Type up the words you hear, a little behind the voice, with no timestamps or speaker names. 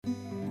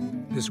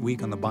This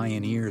week on The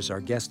Bioneers, our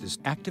guest is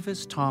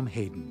activist Tom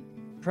Hayden.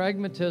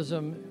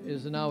 Pragmatism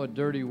is now a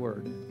dirty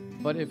word,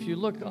 but if you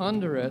look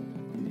under it,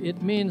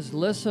 it means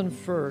listen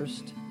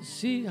first,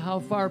 see how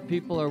far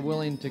people are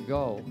willing to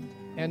go,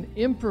 and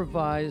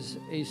improvise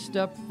a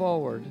step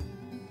forward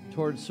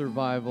towards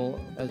survival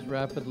as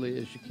rapidly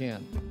as you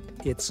can.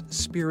 It's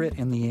Spirit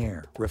in the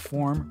Air,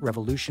 Reform,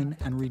 Revolution,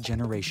 and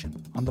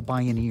Regeneration on The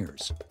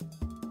Bioneers.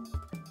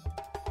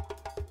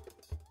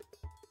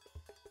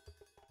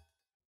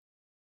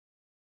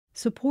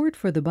 Support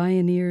for the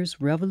Bioneers'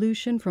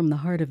 Revolution from the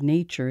Heart of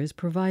Nature is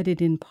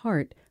provided in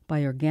part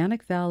by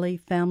Organic Valley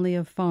Family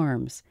of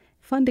Farms,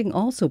 funding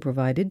also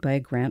provided by a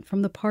grant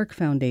from the Park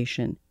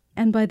Foundation,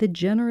 and by the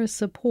generous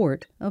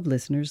support of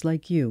listeners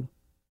like you.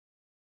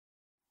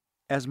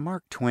 As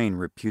Mark Twain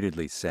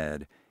reputedly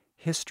said,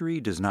 history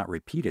does not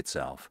repeat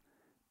itself,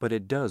 but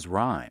it does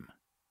rhyme.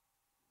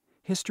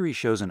 History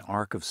shows an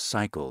arc of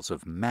cycles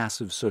of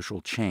massive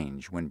social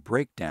change when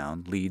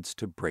breakdown leads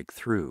to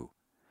breakthrough.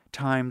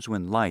 Times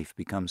when life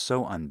becomes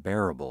so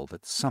unbearable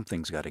that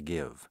something's got to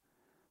give.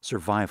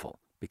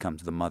 Survival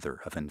becomes the mother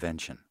of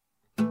invention.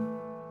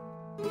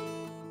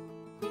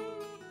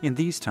 In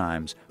these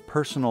times,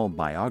 personal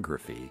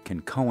biography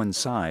can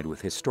coincide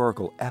with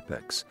historical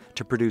epics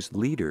to produce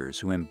leaders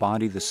who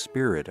embody the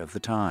spirit of the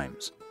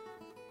times.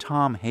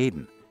 Tom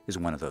Hayden is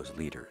one of those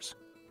leaders.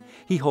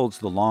 He holds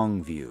the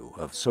long view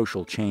of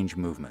social change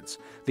movements,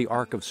 the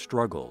arc of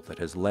struggle that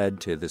has led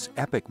to this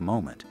epic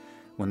moment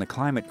when the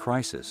climate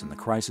crisis and the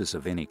crisis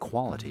of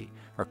inequality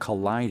are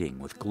colliding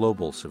with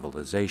global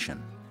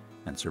civilization,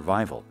 and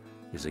survival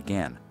is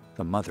again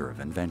the mother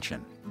of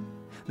invention.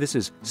 This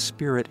is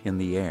Spirit in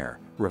the Air,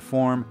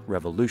 Reform,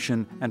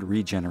 Revolution, and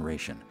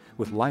Regeneration,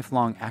 with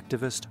lifelong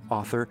activist,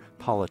 author,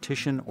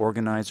 politician,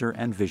 organizer,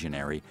 and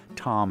visionary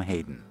Tom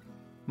Hayden.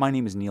 My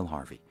name is Neil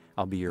Harvey.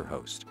 I'll be your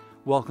host.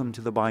 Welcome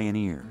to The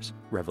Bioneers,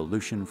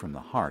 Revolution from the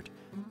Heart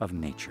of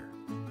Nature.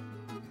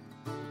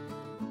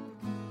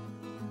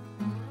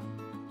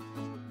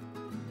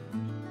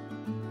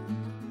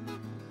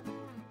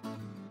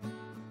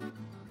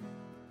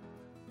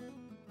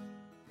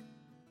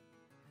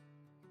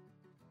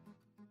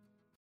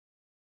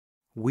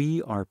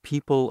 We are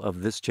people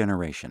of this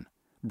generation,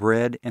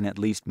 bred in at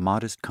least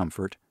modest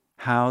comfort,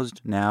 housed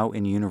now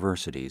in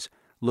universities,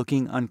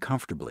 looking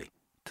uncomfortably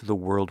to the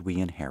world we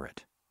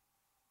inherit.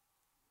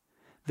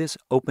 This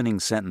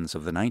opening sentence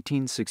of the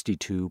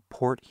 1962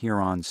 Port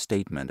Huron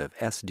Statement of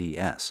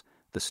SDS,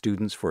 the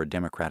Students for a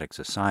Democratic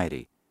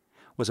Society,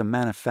 was a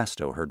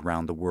manifesto heard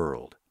round the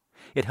world.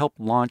 It helped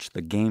launch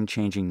the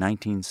game-changing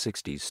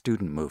 1960s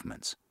student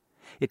movements.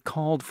 It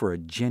called for a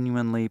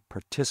genuinely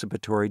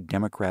participatory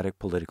democratic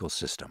political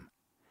system.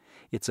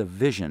 It's a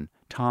vision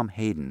Tom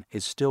Hayden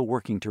is still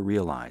working to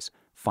realize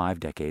 5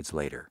 decades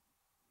later.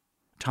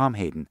 Tom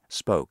Hayden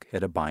spoke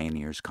at a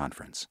Bioneers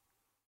conference.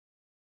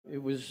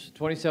 It was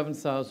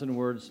 27,000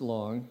 words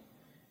long.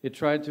 It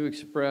tried to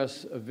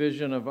express a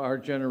vision of our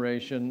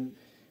generation.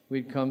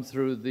 We'd come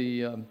through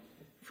the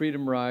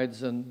freedom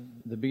rides and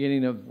the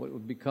beginning of what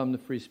would become the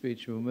free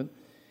speech movement.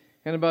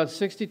 And about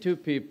 62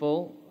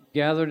 people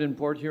gathered in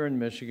Port Huron,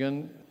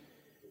 Michigan,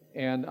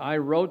 and I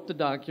wrote the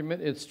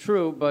document. It's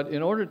true, but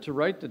in order to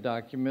write the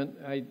document,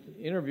 I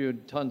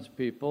interviewed tons of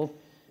people.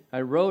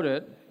 I wrote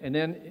it, and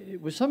then it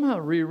was somehow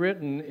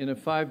rewritten in a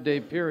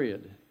 5-day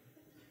period.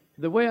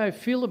 The way I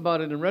feel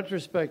about it in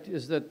retrospect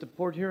is that the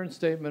Port Huron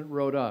Statement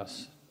wrote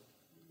us,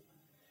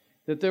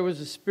 that there was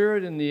a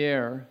spirit in the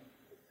air,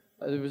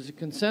 there was a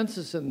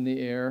consensus in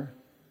the air.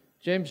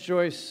 James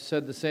Joyce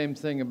said the same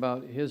thing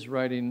about his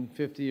writing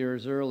 50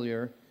 years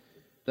earlier,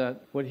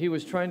 that what he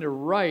was trying to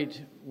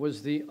write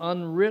was the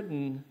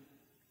unwritten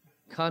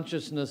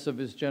consciousness of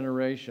his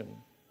generation.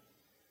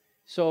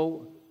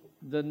 So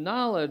the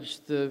knowledge,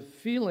 the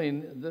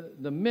feeling,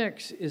 the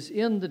mix is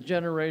in the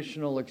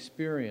generational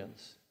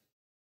experience.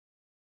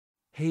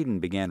 Hayden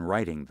began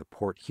writing the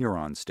Port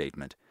Huron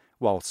Statement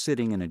while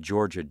sitting in a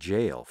Georgia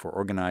jail for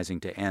organizing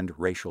to end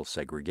racial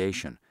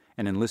segregation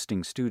and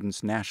enlisting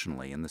students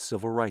nationally in the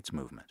civil rights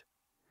movement.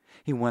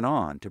 He went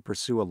on to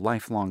pursue a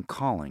lifelong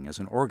calling as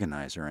an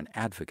organizer and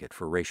advocate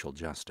for racial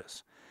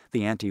justice,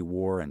 the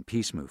anti-war and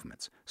peace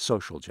movements,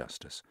 social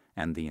justice,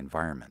 and the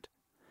environment.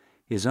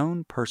 His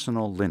own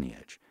personal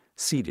lineage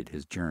seeded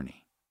his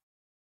journey.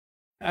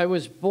 I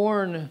was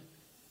born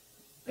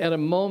at a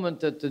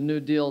moment that the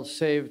New Deal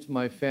saved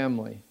my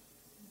family.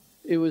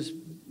 It was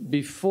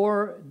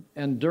before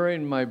and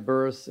during my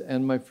birth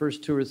and my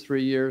first 2 or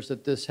 3 years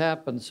that this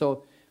happened,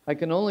 so I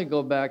can only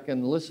go back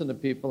and listen to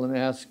people and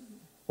ask,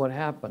 what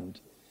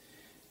happened?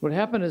 What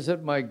happened is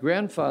that my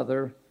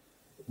grandfather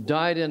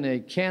died in a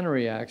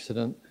cannery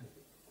accident,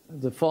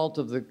 the fault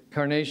of the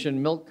Carnation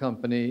Milk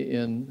Company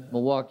in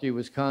Milwaukee,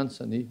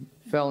 Wisconsin. He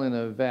fell in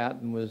a vat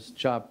and was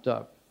chopped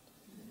up.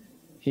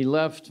 He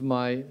left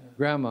my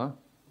grandma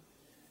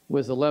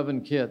with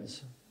 11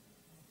 kids,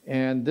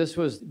 and this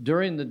was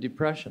during the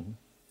Depression.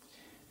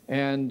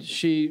 And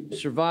she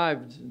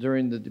survived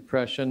during the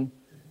Depression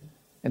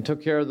and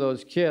took care of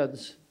those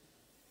kids.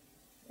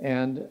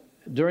 And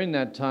during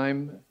that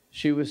time,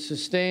 She was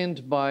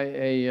sustained by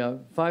a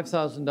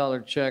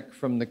 $5,000 check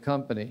from the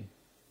company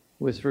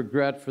with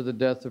regret for the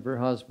death of her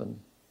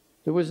husband.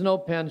 There was no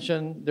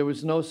pension, there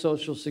was no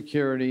Social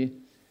Security,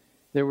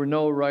 there were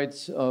no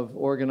rights of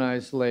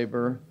organized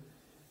labor.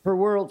 Her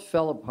world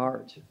fell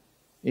apart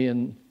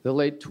in the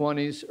late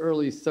 20s,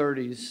 early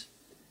 30s.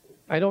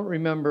 I don't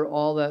remember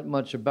all that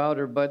much about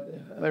her, but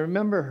I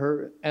remember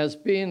her as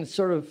being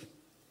sort of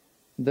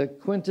the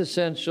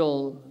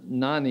quintessential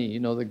nanny,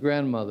 the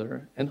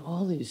grandmother, and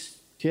all these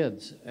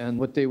kids. And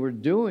what they were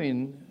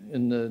doing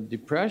in the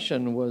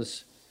Depression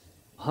was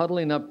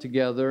huddling up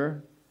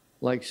together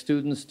like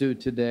students do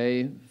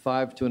today,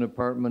 5 to an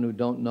apartment who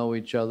don't know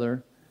each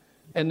other.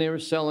 And they were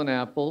selling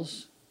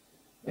apples,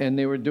 and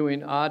they were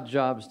doing odd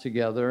jobs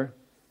together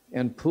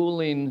and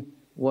pooling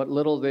what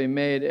little they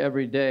made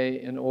every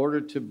day in order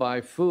to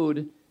buy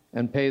food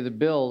and pay the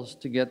bills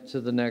to get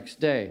to the next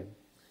day.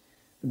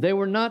 They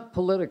were not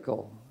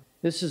political.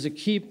 This is a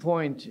key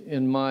point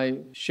in my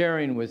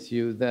sharing with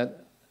you,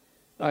 that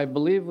I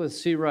believe with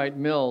C. Wright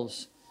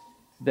Mills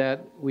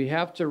that we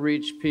have to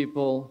reach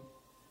people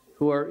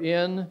who are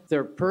in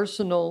their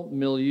personal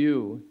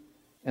milieu,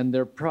 and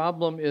their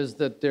problem is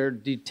that they're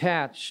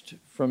detached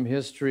from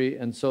history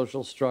and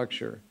social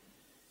structure.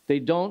 They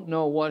don't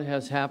know what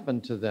has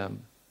happened to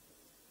them.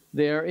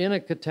 They are in a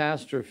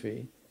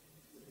catastrophe,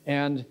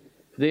 and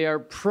they are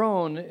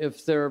prone,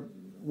 if they're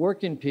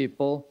working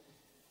people,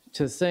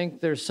 to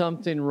think there's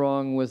something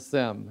wrong with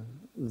them,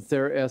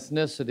 their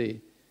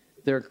ethnicity,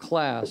 their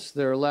class,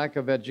 their lack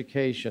of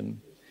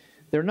education.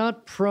 They're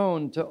not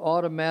prone to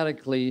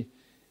automatically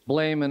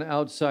blame an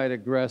outside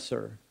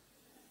aggressor.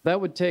 That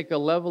would take a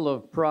level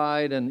of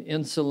pride and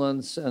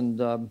insolence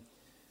and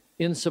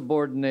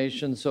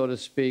insubordination, so to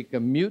speak, a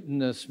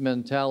mutinous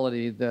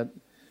mentality that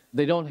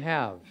they don't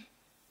have.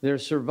 They're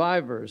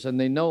survivors, and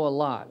they know a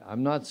lot.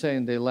 I'm not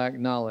saying they lack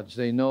knowledge.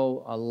 They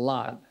know a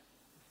lot.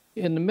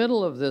 In the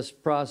middle of this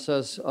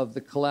process of the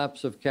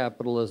collapse of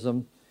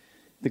capitalism,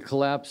 the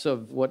collapse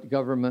of what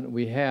government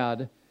we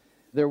had,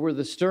 there were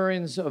the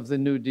stirrings of the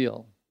New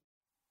Deal.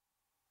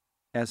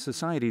 As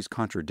society's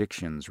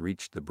contradictions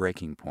reached the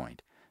breaking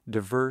point,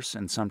 diverse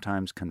and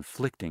sometimes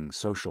conflicting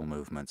social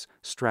movements,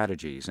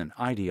 strategies, and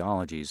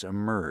ideologies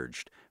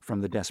emerged from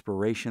the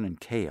desperation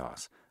and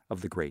chaos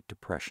of the Great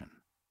Depression.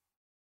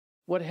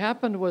 What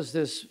happened was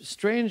this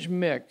strange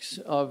mix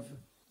of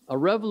a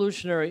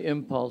revolutionary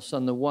impulse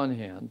on the one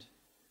hand,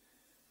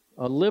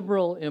 a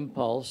liberal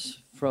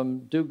impulse from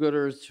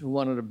do-gooders who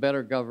wanted a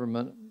better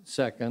government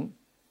second,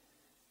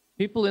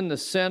 people in the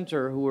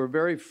center who were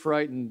very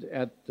frightened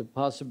at the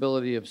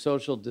possibility of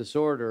social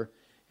disorder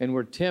and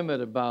were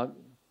timid about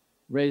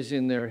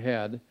raising their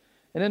head,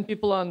 and then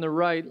people on the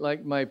right,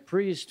 like my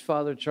priest,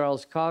 Father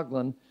Charles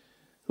Coughlin,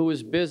 who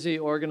was busy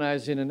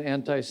organizing an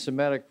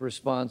anti-Semitic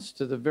response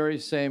to the very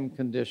same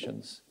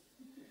conditions,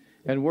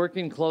 and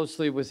working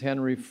closely with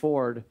Henry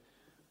Ford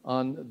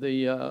on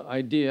the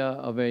idea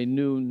of a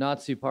new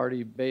Nazi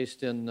party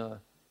based in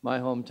my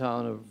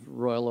hometown of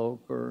Royal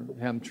Oak or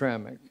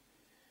Hamtramck.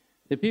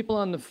 The people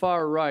on the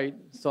far right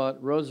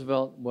thought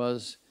Roosevelt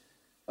was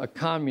a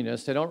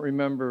communist. I don't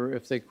remember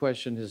if they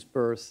questioned his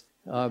birth,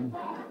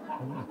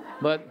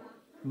 but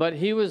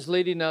he was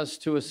leading us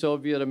to a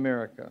Soviet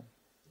America.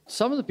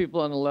 Some of the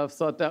people on the left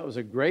thought that was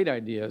a great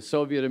idea,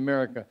 Soviet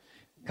America.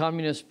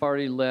 Communist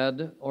Party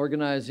led,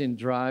 organizing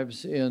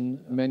drives in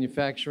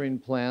manufacturing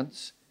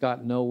plants,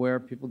 got nowhere.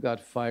 People got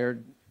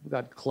fired,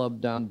 got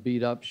clubbed down,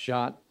 beat up,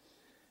 shot.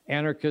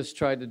 Anarchists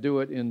tried to do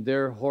it in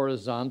their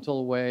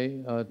horizontal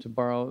way, to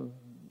borrow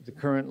the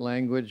current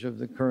language of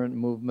the current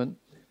movement.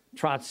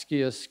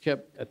 Trotskyists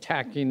kept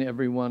attacking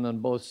everyone on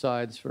both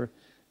sides for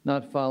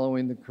not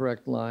following the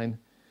correct line.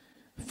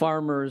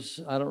 Farmers,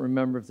 I don't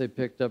remember if they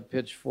picked up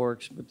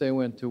pitchforks, but they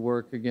went to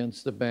work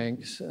against the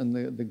banks and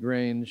the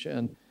Grange.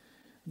 And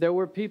there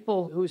were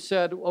people who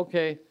said,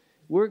 okay,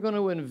 we're going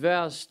to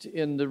invest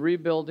in the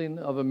rebuilding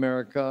of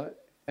America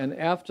and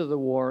after the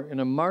war in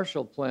a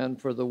Marshall Plan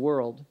for the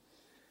world.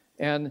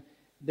 And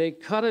they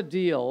cut a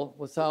deal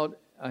without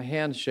a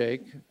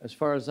handshake, as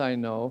far as I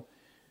know.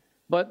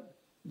 But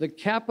the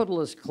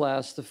capitalist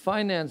class, the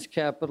finance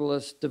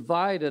capitalists,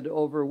 divided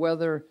over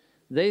whether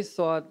they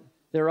thought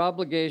their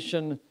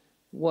obligation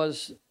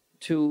was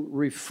to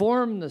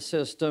reform the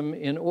system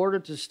in order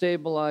to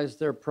stabilize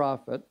their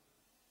profit,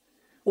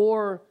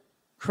 or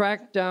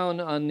crack down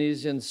on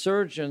these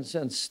insurgents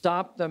and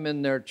stop them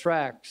in their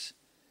tracks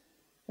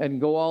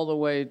and go all the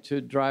way to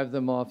drive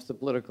them off the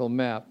political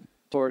map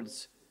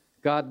towards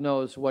God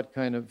knows what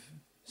kind of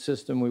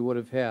system we would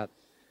have had.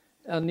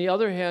 On the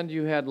other hand,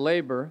 you had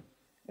labor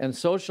and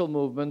social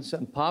movements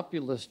and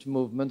populist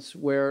movements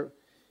where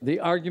the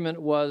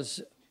argument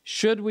was,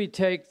 should we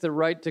take the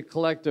right to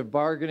collective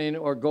bargaining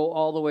or go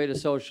all the way to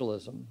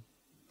socialism?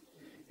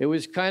 It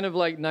was kind of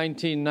like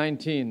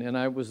 1919, and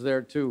I was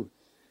there too,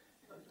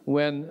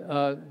 when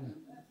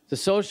the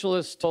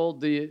socialists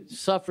told the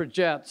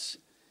suffragettes,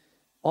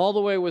 all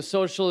the way with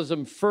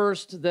socialism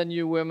first, then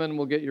you women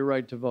will get your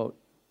right to vote.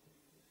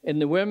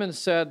 And the women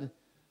said,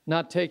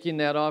 not taking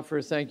that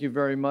offer, thank you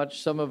very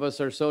much. Some of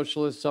us are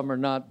socialists, some are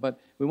not, but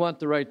we want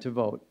the right to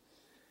vote.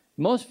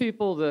 Most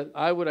people that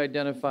I would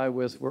identify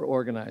with were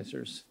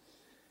organizers.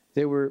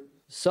 They were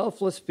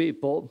selfless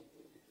people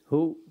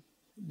who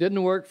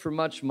didn't work for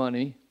much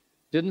money,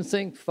 didn't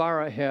think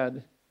far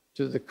ahead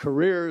to the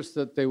careers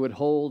that they would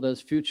hold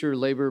as future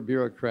labor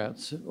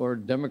bureaucrats or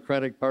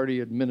Democratic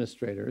Party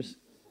administrators.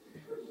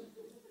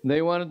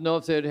 They wanted to know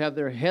if they'd have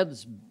their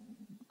heads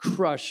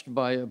crushed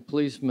by a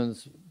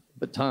policeman's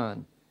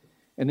baton,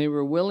 and they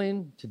were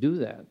willing to do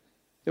that.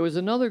 There was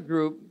another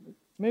group,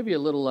 maybe a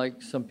little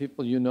like some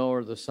people you know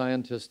are the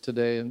scientists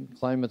today in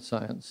climate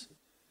science.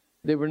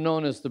 They were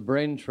known as the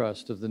brain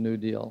trust of the New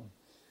Deal.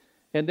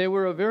 And they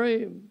were a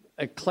very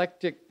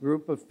eclectic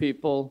group of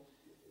people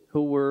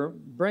who were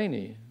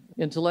brainy,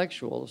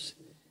 intellectuals.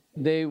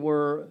 They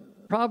were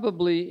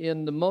probably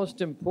in the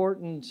most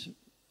important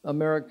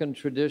American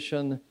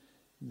tradition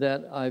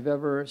that I've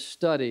ever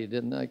studied,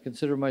 and I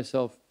consider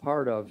myself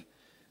part of,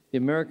 the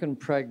American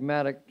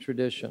pragmatic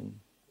tradition.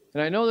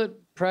 And I know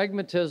that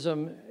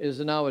pragmatism is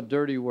now a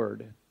dirty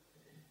word,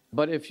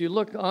 but if you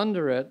look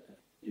under it,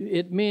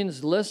 it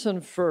means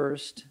listen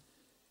first,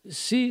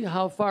 see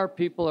how far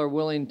people are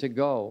willing to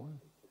go,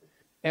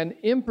 and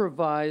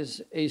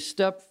improvise a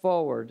step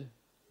forward,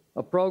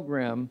 a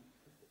program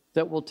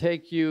that will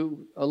take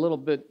you a little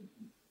bit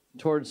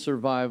towards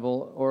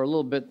survival or a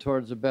little bit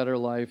towards a better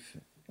life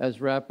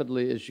as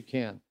rapidly as you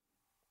can.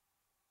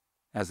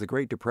 As the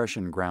Great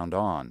Depression ground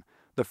on,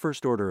 the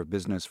first order of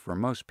business for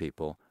most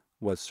people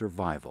was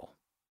survival.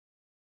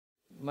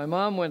 My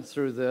mom went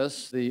through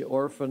this, the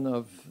orphan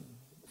of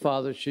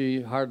father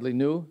she hardly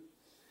knew.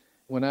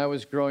 When I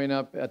was growing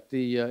up at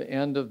the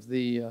end of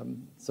the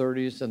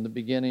 30s and the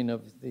beginning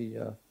of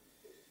the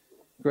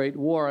Great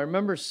War, I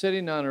remember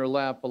sitting on her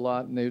lap a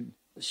lot, and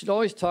she'd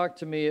always talk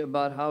to me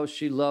about how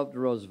she loved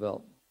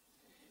Roosevelt.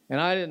 And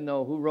I didn't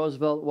know who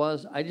Roosevelt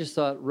was. I just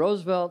thought,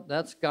 Roosevelt,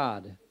 that's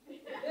God.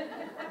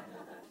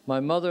 My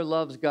mother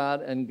loves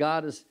God, and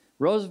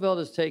Roosevelt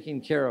is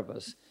taking care of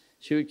us.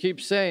 She would keep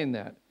saying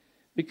that.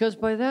 Because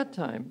by that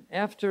time,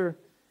 after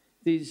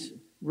these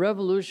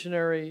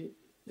revolutionary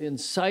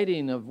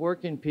inciting of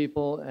working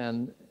people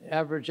and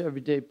average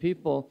everyday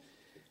people,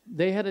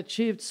 they had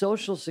achieved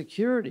Social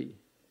Security.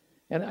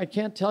 And I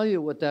can't tell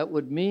you what that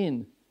would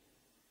mean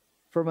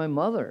for my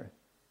mother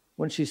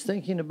when she's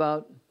thinking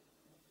about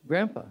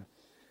Grandpa.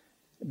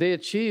 They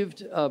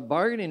achieved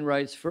bargaining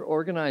rights for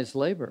organized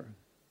labor,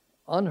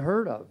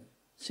 unheard of,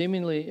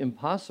 seemingly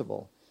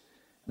impossible.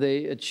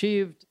 They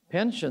achieved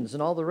pensions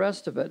and all the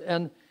rest of it.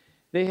 And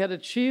they had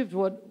achieved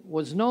what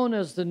was known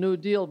as the New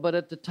Deal, but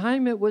at the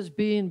time it was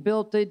being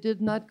built, they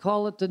did not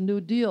call it the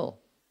New Deal.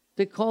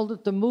 They called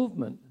it the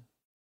movement.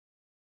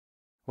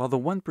 While the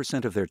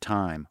 1% of their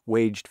time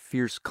waged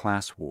fierce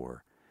class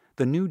war,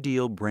 the New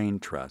Deal Brain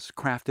Trust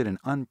crafted an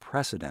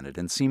unprecedented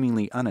and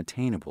seemingly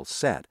unattainable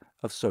set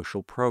of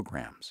social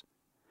programs.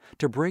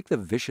 To break the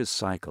vicious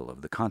cycle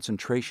of the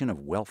concentration of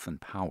wealth and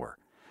power,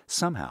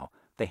 somehow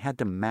they had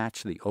to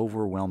match the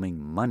overwhelming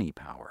money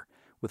power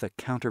with a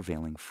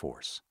countervailing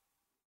force.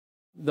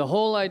 The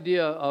whole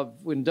idea of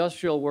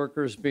industrial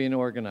workers being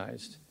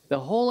organized,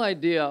 the whole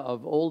idea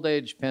of old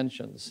age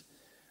pensions,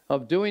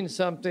 of doing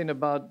something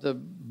about the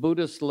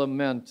Buddhist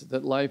lament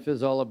that life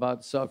is all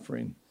about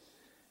suffering,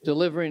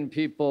 delivering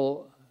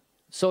people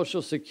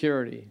Social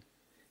Security,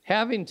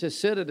 having to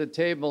sit at a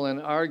table and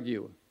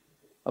argue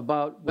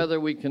about whether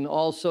we can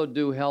also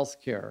do health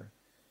care,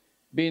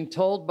 being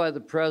told by the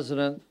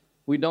president,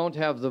 we don't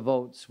have the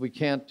votes, we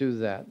can't do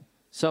that.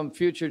 Some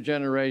future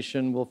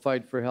generation will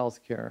fight for health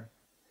care.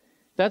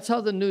 That's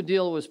how the New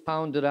Deal was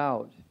pounded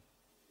out.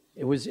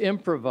 It was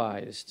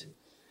improvised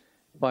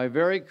by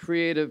very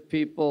creative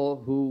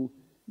people who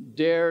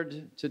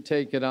dared to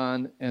take it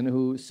on and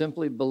who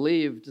simply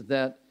believed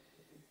that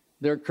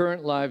their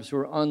current lives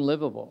were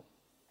unlivable.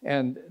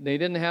 And they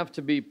didn't have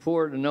to be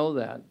poor to know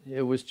that.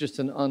 It was just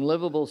an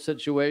unlivable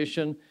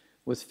situation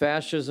with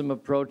fascism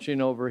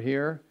approaching over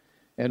here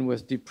and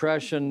with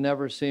depression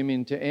never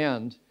seeming to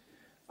end.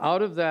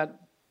 Out of that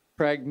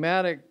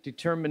pragmatic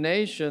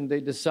determination,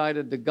 they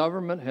decided the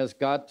government has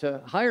got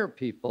to hire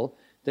people,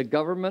 the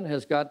government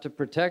has got to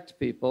protect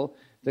people,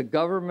 the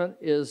government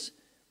is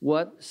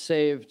what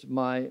saved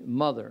my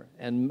mother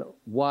and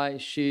why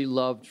she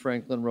loved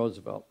Franklin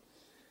Roosevelt.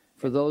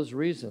 For those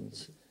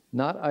reasons,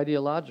 not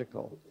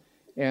ideological.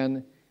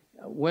 And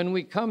when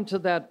we come to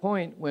that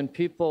point, when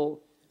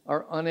people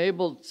are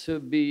unable to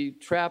be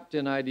trapped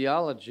in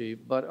ideology,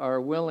 but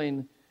are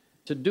willing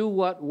to do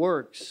what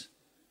works,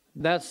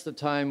 that's the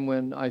time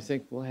when I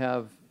think we'll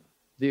have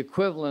the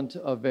equivalent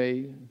of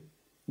a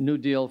New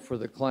Deal for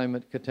the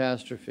climate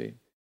catastrophe.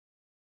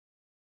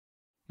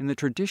 In the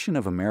tradition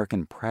of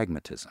American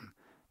pragmatism,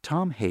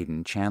 Tom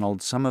Hayden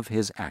channeled some of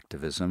his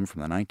activism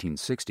from the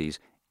 1960s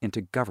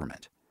into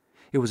government.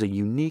 It was a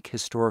unique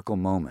historical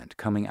moment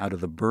coming out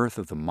of the birth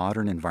of the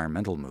modern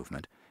environmental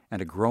movement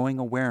and a growing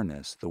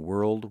awareness the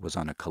world was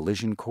on a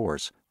collision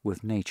course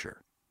with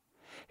nature.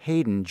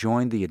 Hayden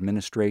joined the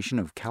administration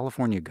of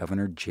California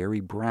Governor Jerry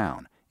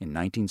Brown in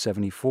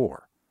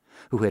 1974.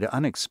 who had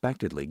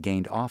unexpectedly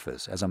gained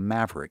office as a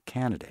maverick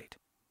candidate.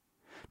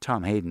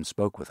 Tom Hayden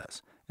spoke with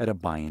us at a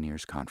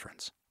Bioneers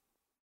conference.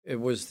 It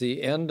was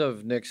the end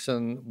of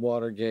Nixon,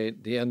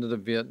 Watergate, the end of the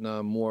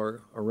Vietnam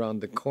War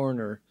around the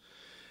corner,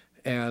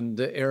 and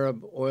the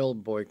Arab oil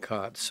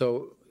boycott.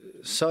 So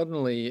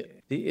suddenly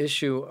the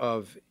issue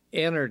of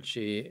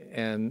energy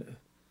and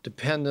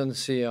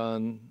dependency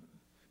on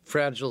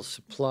fragile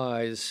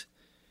supplies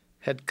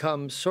had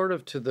come sort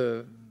of to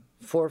the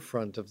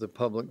forefront of the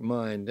public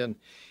mind, and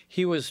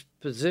he was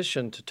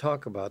positioned to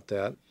talk about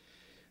that.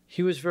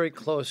 He was very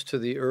close to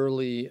the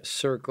early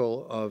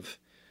circle of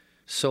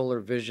solar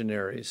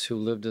visionaries who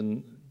lived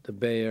in the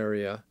Bay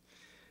Area,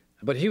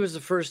 but he was the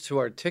first to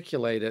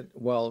articulate it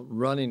while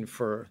running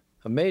for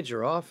a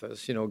major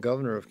office,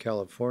 governor of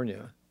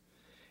California,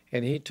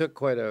 and he took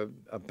quite a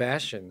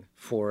bashing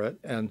for it.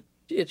 And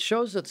it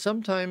shows that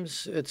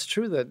sometimes it's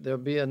true that there'll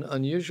be an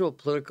unusual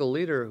political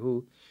leader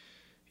who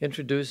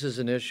introduces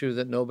an issue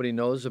that nobody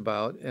knows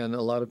about and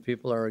a lot of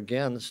people are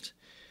against,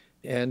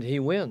 and he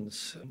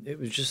wins. It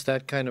was just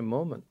that kind of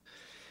moment.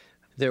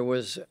 There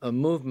was a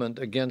movement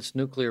against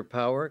nuclear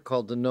power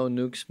called the No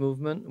Nukes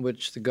movement,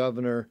 which the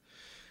governor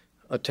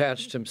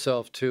attached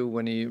himself to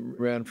when he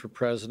ran for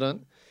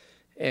president,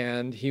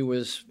 and he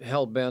was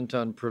hell-bent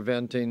on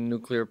preventing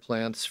nuclear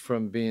plants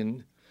from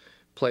being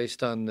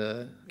placed on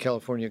the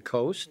California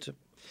coast.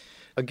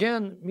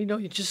 Again,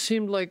 it just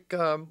seemed like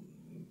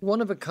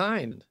one of a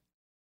kind.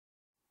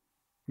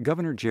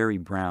 Governor Jerry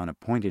Brown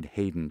appointed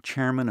Hayden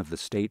chairman of the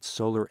state's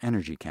Solar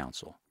Energy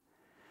Council.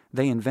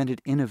 They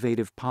invented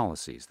innovative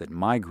policies that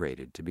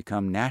migrated to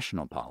become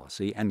national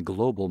policy and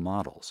global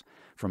models,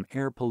 from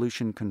air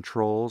pollution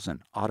controls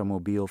and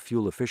automobile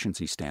fuel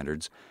efficiency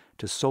standards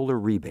to solar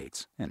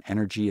rebates and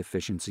energy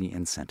efficiency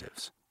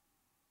incentives.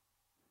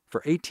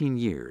 For 18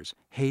 years,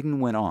 Hayden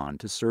went on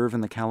to serve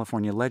in the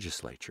California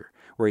legislature,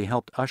 where he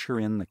helped usher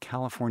in the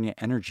California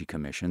Energy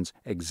Commission's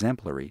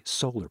exemplary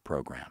solar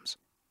programs.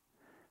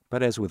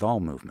 But as with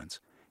all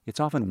movements, it's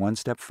often one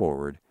step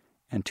forward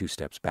and two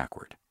steps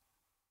backward.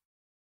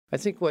 I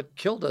think what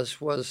killed us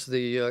was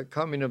the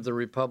coming of the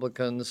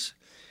Republicans,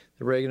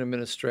 the Reagan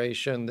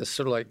administration, this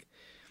sort of like,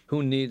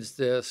 who needs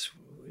this?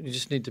 You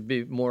just need to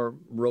be more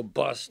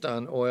robust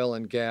on oil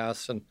and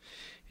gas, and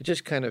it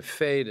just kind of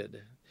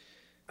faded.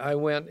 I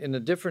went in a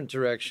different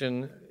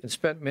direction and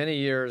spent many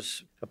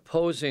years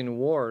opposing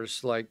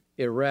wars like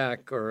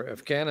Iraq or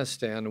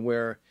Afghanistan,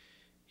 where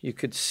you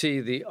could see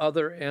the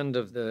other end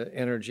of the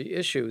energy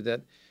issue,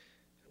 that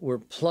we're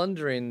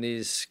plundering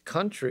these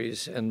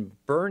countries and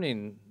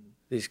burning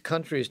these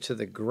countries to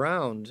the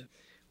ground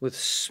with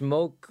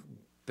smoke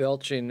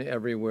belching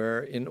everywhere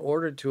in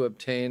order to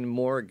obtain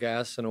more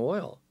gas and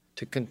oil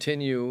to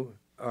continue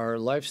our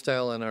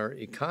lifestyle and our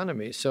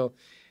economy. So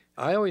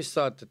I always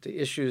thought that the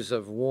issues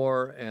of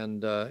war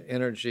and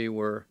energy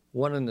were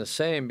one and the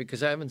same,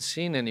 because I haven't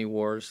seen any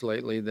wars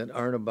lately that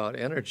aren't about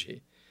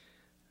energy.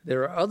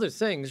 There are other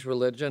things,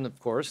 religion, of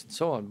course, and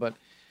so on.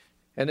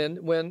 And then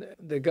when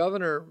the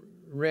governor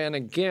ran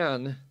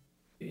again,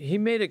 he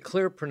made a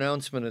clear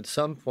pronouncement at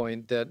some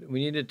point that we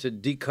needed to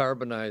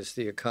decarbonize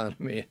the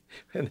economy.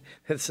 And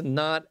it's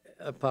not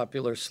a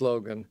popular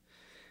slogan,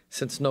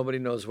 since nobody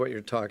knows what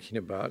you're talking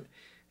about.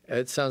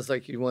 It sounds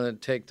like you want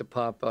to take the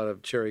pop out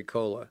of cherry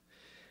cola.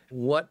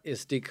 What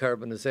is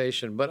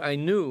decarbonization? But I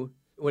knew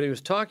what he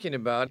was talking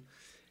about.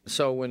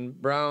 So when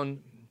Brown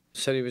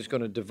said he was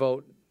going to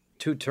devote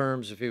 2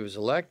 terms if he was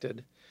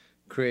elected,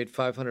 create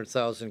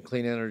 500,000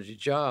 clean energy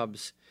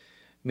jobs,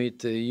 meet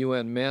the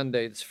UN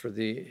mandates for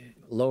the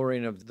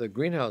lowering of the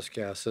greenhouse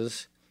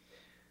gases,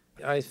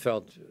 I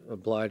felt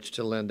obliged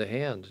to lend a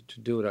hand to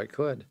do what I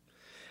could.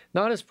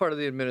 Not as part of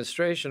the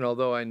administration,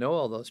 although I know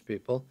all those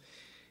people,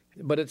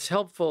 but it's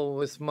helpful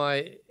with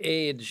my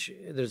age.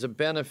 There's a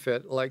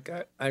benefit. Like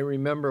I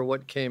remember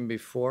what came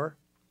before,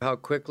 how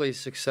quickly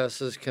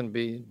successes can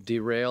be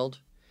derailed,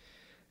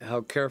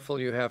 how careful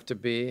you have to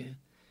be.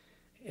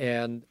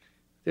 And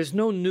there's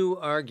no new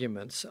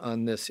arguments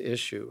on this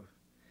issue.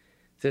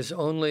 There's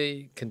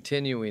only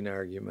continuing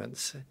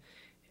arguments.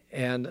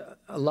 And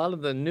a lot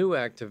of the new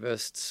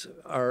activists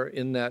are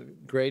in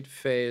that great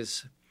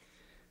phase,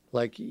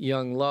 like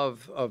young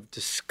love, of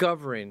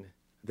discovering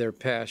their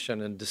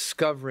passion and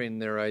discovering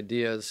their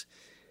ideas,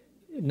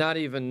 not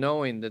even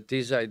knowing that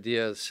these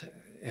ideas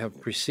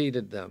have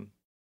preceded them.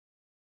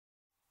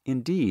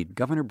 Indeed,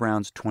 Governor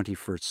Brown's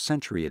 21st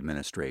century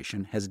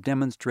administration has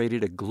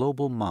demonstrated a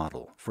global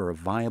model for a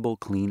viable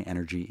clean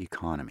energy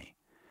economy.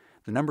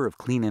 The number of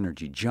clean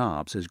energy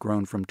jobs has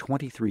grown from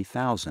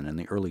 23,000 in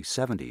the early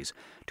 70s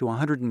to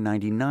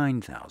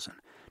 199,000,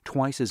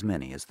 twice as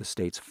many as the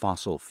state's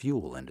fossil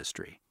fuel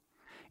industry.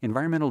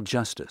 Environmental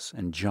justice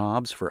and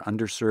jobs for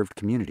underserved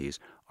communities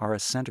are a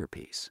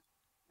centerpiece.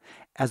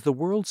 As the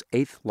world's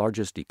 8th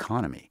largest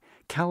economy,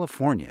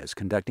 California is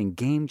conducting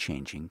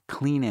game-changing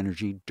clean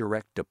energy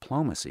direct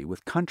diplomacy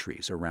with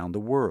countries around the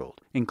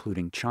world,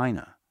 including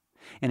China.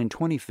 And in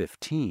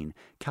 2015,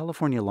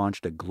 California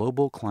launched a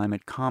global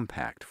climate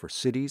compact for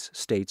cities,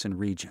 states, and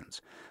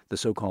regions. The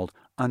so-called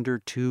Under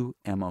 2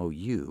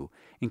 MOU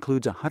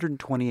includes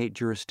 128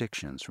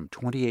 jurisdictions from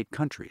 28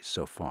 countries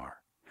so far,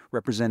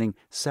 representing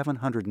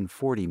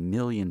 740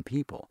 million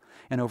people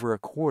and over a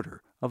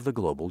quarter of the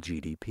global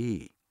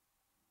GDP.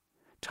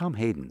 Tom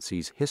Hayden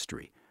sees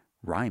history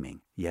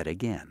rhyming yet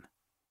again.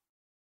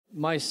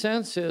 My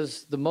sense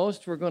is the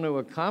most we're going to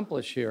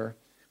accomplish here,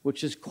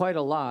 which is quite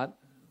a lot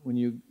when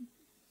you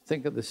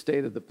think of the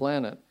state of the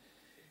planet,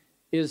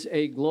 is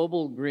a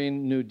global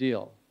Green New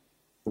Deal.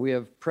 We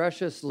have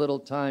precious little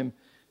time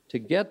to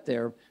get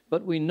there,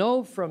 but we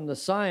know from the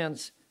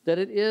science that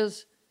it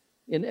is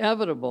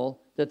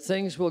inevitable that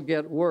things will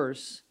get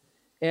worse,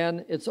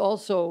 and it's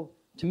also,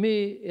 to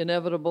me,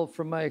 inevitable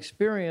from my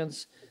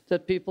experience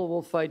that people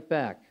will fight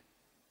back.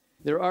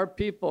 There are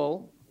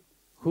people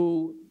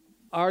who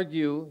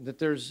argue that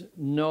there's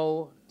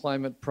no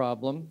climate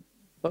problem,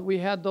 but we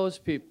had those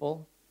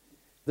people.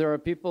 There are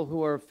people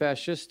who are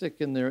fascistic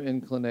in their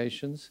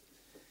inclinations.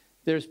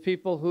 There's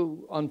people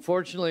who,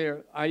 unfortunately,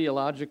 are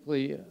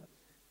ideologically,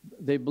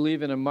 they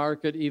believe in a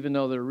market even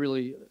though there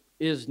really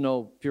is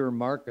no pure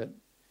market.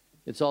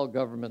 It's all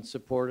government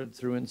supported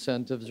through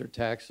incentives or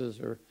taxes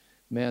or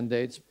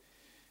mandates.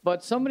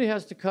 But somebody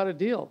has to cut a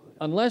deal.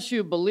 Unless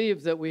you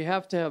believe that we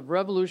have to have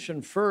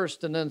revolution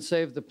first and then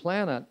save the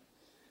planet,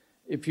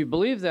 if you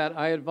believe that,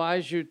 I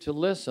advise you to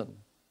listen.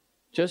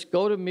 Just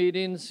go to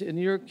meetings in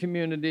your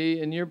community,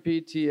 in your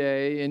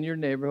PTA, in your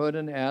neighborhood,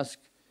 and ask,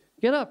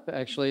 get up,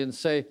 actually, and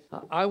say,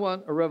 I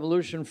want a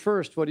revolution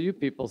first. What do you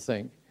people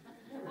think?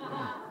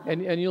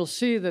 and you'll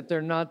see that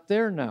they're not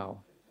there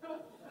now.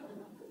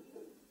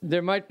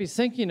 They might be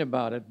thinking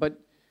about it, but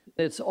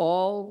it's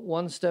all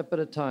one step at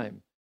a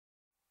time.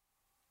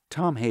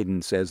 Tom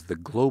Hayden says the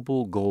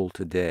global goal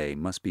today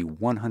must be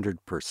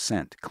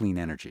 100% clean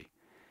energy,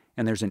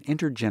 and there's an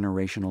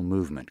intergenerational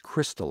movement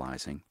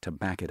crystallizing to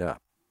back it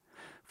up.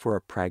 For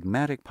a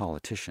pragmatic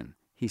politician,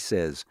 he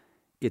says,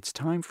 it's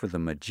time for the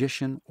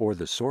magician or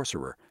the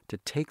sorcerer to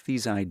take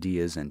these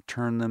ideas and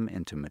turn them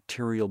into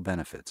material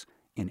benefits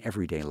in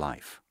everyday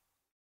life.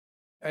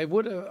 I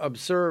would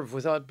observe,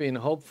 without being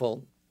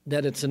hopeful,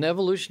 that it's an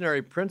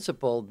evolutionary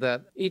principle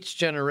that each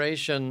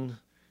generation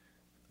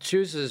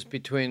chooses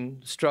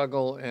between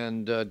struggle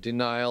and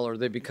denial, or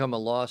they become a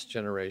lost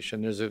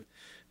generation. There's a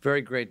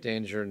very great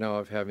danger now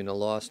of having a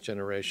lost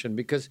generation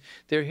because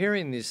they're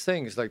hearing these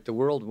things like the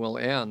world will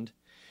end,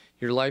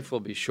 your life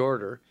will be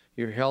shorter,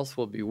 your health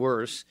will be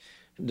worse,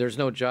 there's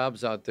no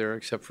jobs out there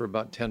except for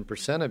about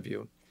 10% of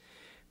you.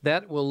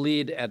 That will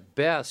lead at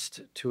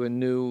best to a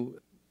new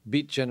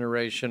beat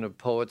generation of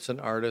poets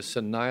and artists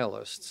and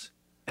nihilists,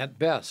 at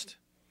best.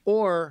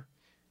 Or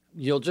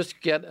you'll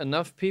just get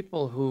enough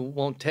people who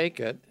won't take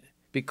it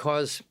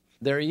because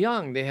they're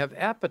young, they have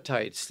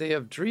appetites, they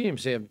have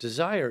dreams, they have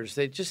desires.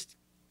 They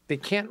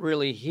can't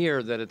really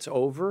hear that it's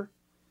over.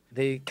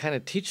 They kind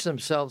of teach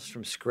themselves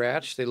from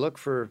scratch. They look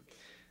for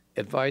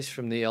advice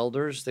from the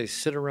elders. They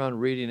sit around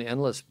reading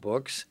endless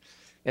books,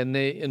 and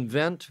they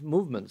invent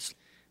movements.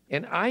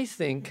 And I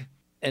think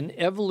an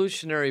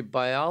evolutionary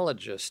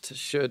biologist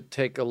should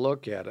take a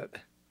look at it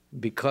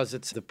because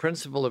it's the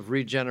principle of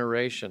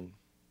regeneration.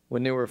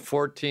 When they were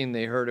 14,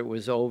 they heard it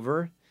was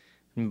over.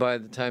 And by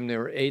the time they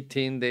were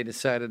 18, they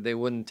decided they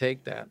wouldn't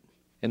take that.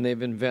 And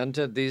they've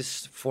invented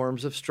these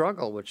forms of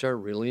struggle, which are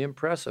really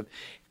impressive.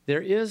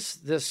 There is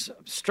this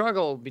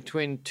struggle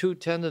between two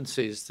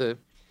tendencies, the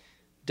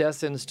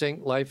death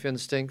instinct, life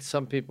instinct,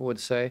 some people would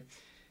say,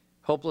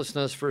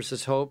 hopelessness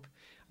versus hope.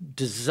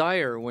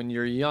 Desire when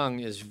you're young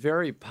is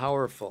very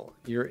powerful.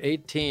 You're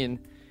 18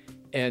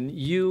 and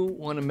you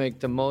want to make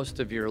the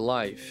most of your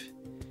life.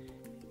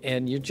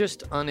 And you're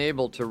just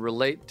unable to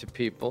relate to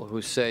people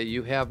who say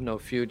you have no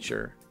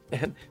future.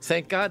 And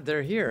thank God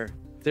they're here.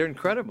 They're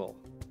incredible.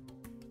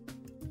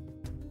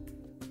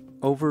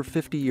 Over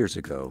 50 years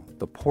ago,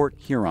 the Port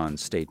Huron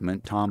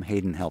statement Tom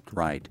Hayden helped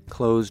write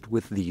closed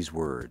with these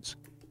words: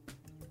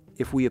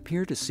 "If we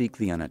appear to seek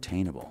the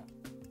unattainable,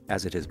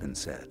 as it has been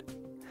said,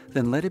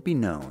 then let it be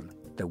known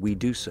that we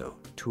do so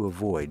to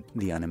avoid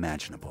the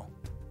unimaginable."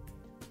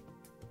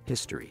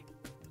 History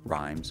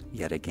rhymes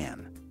yet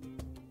again.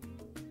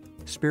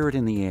 Spirit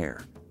in the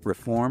Air,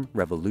 Reform,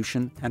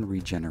 Revolution, and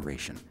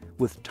Regeneration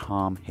with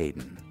Tom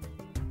Hayden.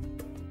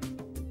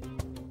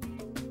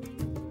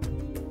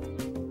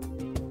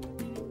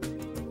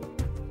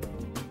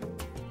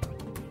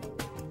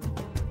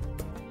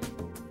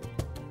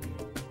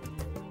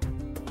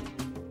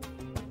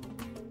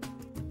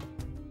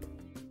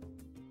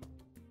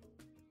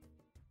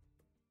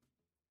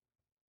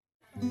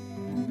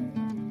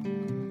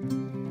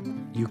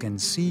 You can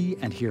see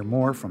and hear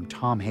more from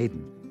Tom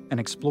Hayden and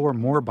explore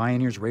more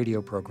Bioneers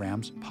radio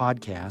programs,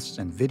 podcasts,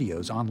 and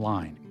videos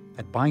online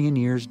at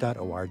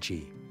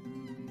Bioneers.org.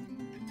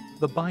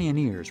 The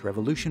Bioneers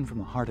Revolution from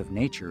the Heart of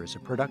Nature is a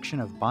production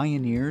of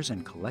Bioneers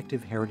and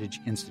Collective Heritage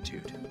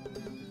Institute.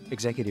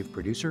 Executive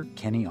producer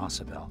Kenny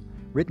Ausubel.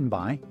 Written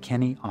by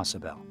Kenny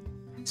Ausubel.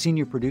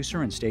 Senior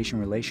producer and station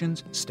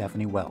relations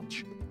Stephanie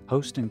Welch.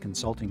 Host and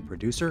consulting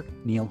producer,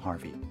 Neil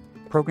Harvey.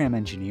 Program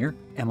engineer,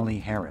 Emily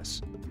Harris.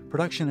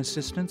 Production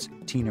assistants,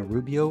 Tina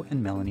Rubio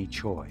and Melanie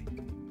Choi.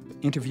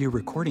 Interview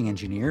recording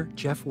engineer,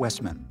 Jeff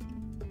Westman.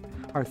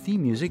 Our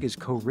theme music is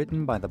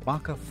co-written by the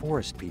Baka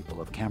Forest people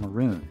of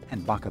Cameroon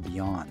and Baka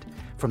Beyond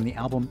from the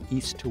album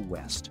East to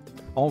West.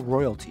 All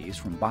royalties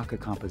from Baka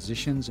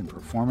compositions and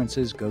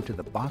performances go to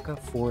the Baka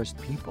Forest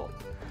people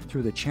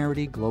through the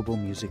charity Global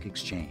Music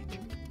Exchange.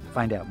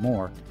 Find out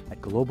more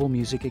at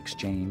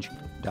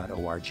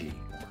globalmusicexchange.org.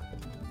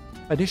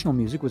 Additional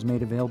music was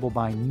made available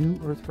by New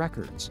Earth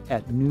Records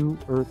at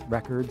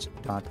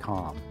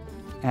newearthrecords.com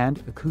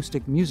and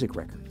Acoustic Music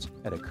Records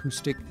at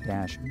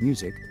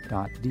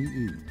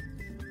acoustic-music.de.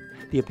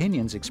 The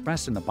opinions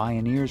expressed in the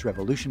Bioneers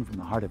Revolution from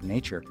the Heart of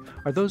Nature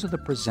are those of the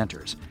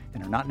presenters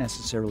and are not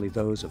necessarily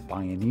those of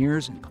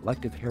Bioneers and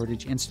Collective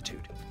Heritage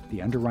Institute,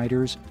 the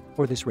underwriters,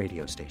 or this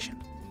radio station.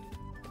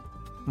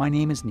 My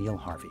name is Neil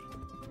Harvey.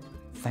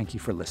 Thank you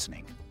for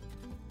listening.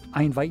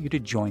 I invite you to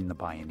join the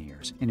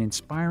Bioneers in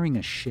inspiring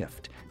a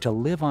shift to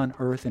live on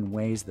Earth in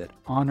ways that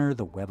honor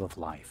the web of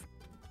life,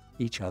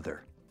 each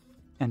other,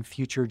 and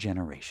future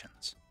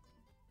generations.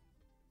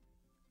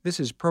 This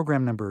is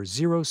program number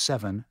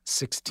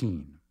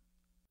 0716.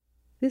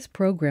 This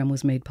program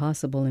was made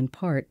possible in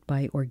part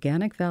by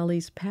Organic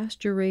Valley's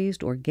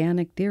pasture-raised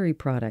organic dairy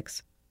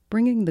products,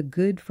 bringing the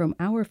good from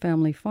our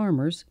family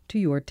farmers to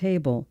your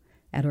table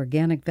at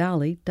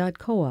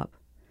organicvalley.coop.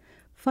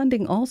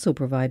 Funding also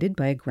provided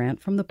by a grant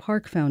from the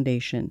Park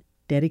Foundation,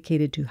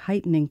 dedicated to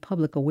heightening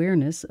public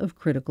awareness of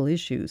critical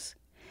issues,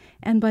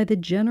 and by the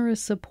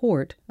generous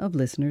support of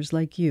listeners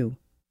like you.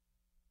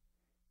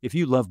 If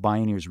you love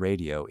Bioneers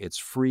Radio, it's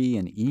free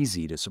and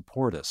easy to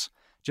support us.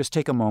 Just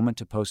take a moment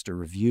to post a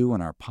review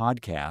on our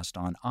podcast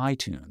on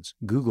iTunes,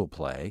 Google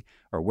Play,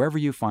 or wherever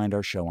you find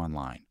our show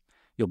online.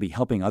 You'll be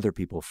helping other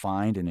people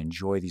find and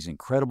enjoy these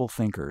incredible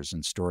thinkers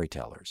and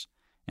storytellers.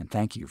 And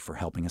thank you for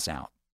helping us out.